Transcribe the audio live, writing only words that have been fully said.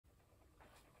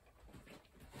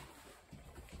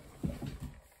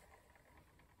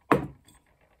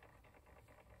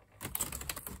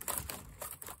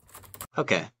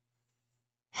Okay.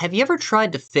 Have you ever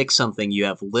tried to fix something you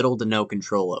have little to no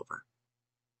control over?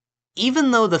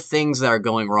 Even though the things that are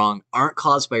going wrong aren't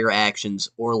caused by your actions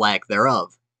or lack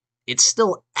thereof, it's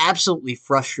still absolutely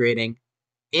frustrating,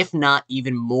 if not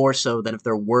even more so than if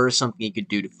there were something you could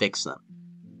do to fix them.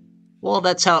 Well,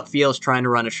 that's how it feels trying to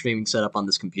run a streaming setup on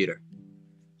this computer.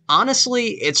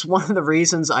 Honestly, it's one of the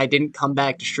reasons I didn't come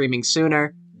back to streaming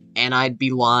sooner, and I'd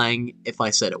be lying if I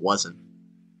said it wasn't.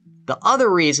 The other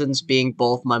reasons being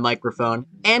both my microphone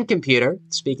and computer,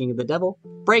 speaking of the devil,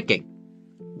 breaking.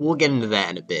 We'll get into that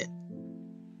in a bit.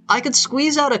 I could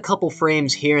squeeze out a couple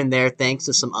frames here and there thanks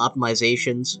to some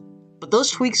optimizations, but those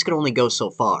tweaks could only go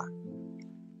so far.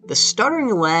 The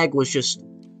stuttering lag was just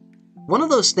one of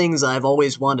those things I've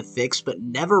always wanted to fix but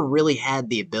never really had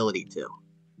the ability to.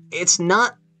 It's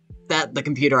not that the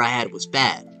computer I had was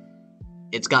bad.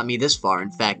 It's got me this far,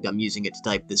 in fact I'm using it to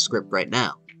type this script right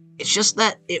now. It's just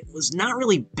that it was not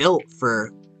really built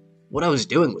for what I was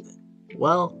doing with it.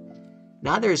 Well,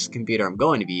 neither is the computer I'm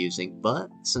going to be using, but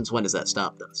since when has that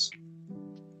stopped us?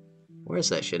 Where's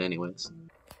that shit anyways?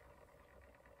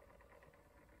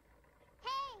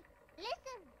 Hey,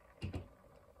 listen.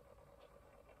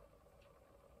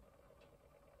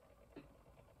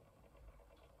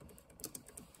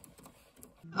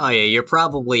 Oh yeah, you're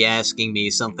probably asking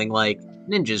me something like,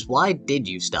 Ninjaz, why did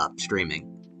you stop streaming?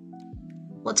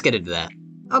 Let's get into that.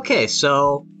 Okay,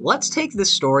 so let's take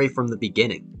this story from the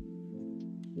beginning.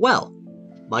 Well,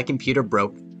 my computer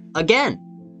broke again.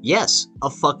 Yes, a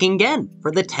fucking again,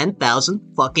 for the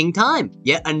 10,000th fucking time.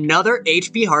 Yet another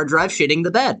HP hard drive shitting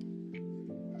the bed.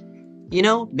 You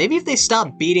know, maybe if they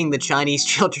stop beating the Chinese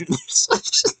children...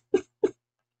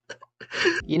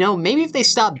 You know, maybe if they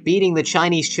stopped beating the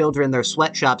Chinese children in their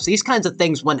sweatshops, these kinds of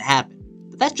things wouldn't happen.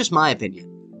 But that's just my opinion.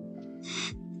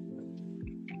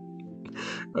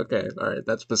 Okay, alright,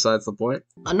 that's besides the point.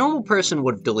 A normal person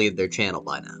would have deleted their channel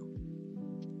by now.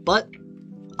 But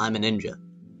I'm a ninja.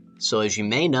 So as you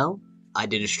may know, I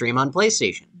did a stream on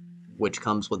PlayStation, which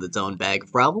comes with its own bag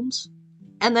of problems,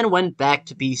 and then went back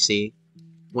to PC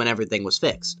when everything was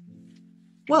fixed.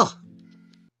 Well,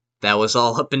 that was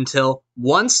all up until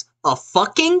once a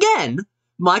fucking again,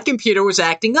 my computer was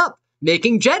acting up,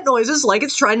 making jet noises like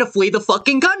it's trying to flee the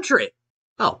fucking country.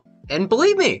 Oh, and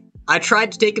believe me, I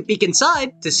tried to take a peek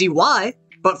inside to see why,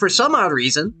 but for some odd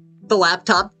reason, the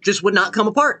laptop just would not come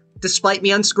apart, despite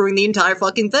me unscrewing the entire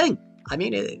fucking thing. I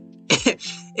mean,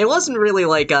 it wasn't really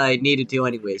like I needed to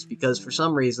anyways, because for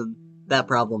some reason, that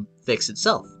problem fixed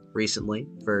itself recently,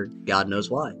 for God knows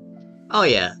why. Oh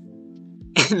yeah.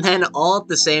 And then all at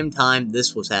the same time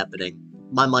this was happening,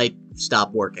 my mic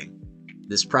stopped working.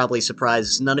 This probably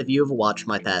surprises none of you who have watched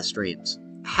my past streams.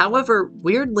 However,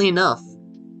 weirdly enough,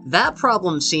 that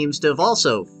problem seems to have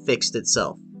also fixed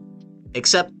itself.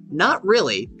 Except not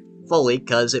really, fully,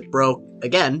 cause it broke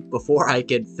again before I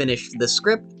could finish the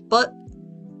script, but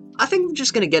I think I'm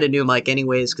just gonna get a new mic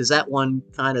anyways, cause that one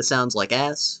kinda sounds like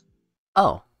ass.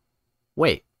 Oh,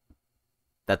 wait.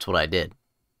 That's what I did.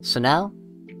 So now,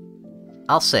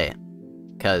 I'll say it,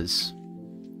 cause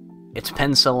it's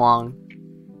been so long,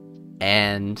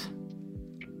 and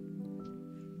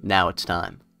now it's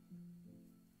time.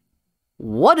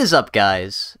 What is up,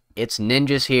 guys? It's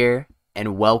Ninjaz here,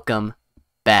 and welcome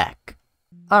back.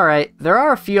 Alright, there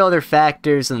are a few other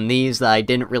factors than these that I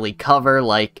didn't really cover,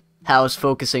 like how I was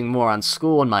focusing more on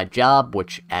school and my job,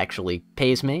 which actually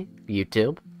pays me,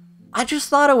 YouTube. I just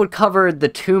thought I would cover the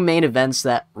two main events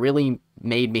that really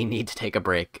made me need to take a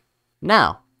break.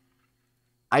 Now,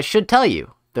 I should tell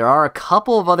you, there are a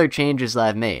couple of other changes that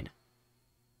I've made,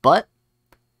 but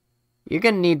you're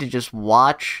gonna need to just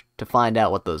watch to find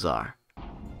out what those are.